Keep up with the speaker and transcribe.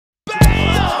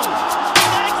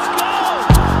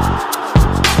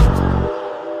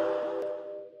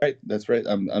Right, that's right.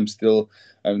 I'm still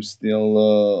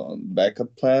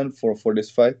backup plan for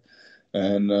this fight,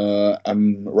 and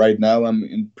I'm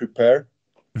in prepare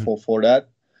for that.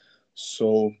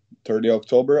 So 30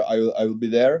 October, I will be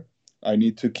there. I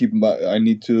need to keep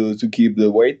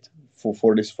the weight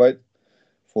for this fight,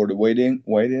 for the waiting,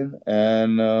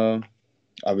 and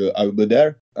I will be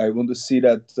there. I want to see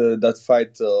that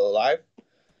fight live,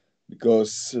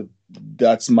 because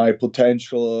that's my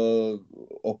potential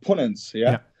opponents.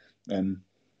 Yeah, and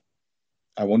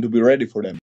I want to be ready for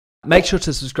them. Make sure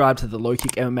to subscribe to the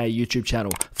LowKick MMA YouTube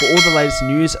channel for all the latest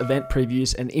news, event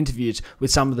previews, and interviews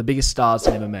with some of the biggest stars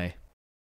in MMA.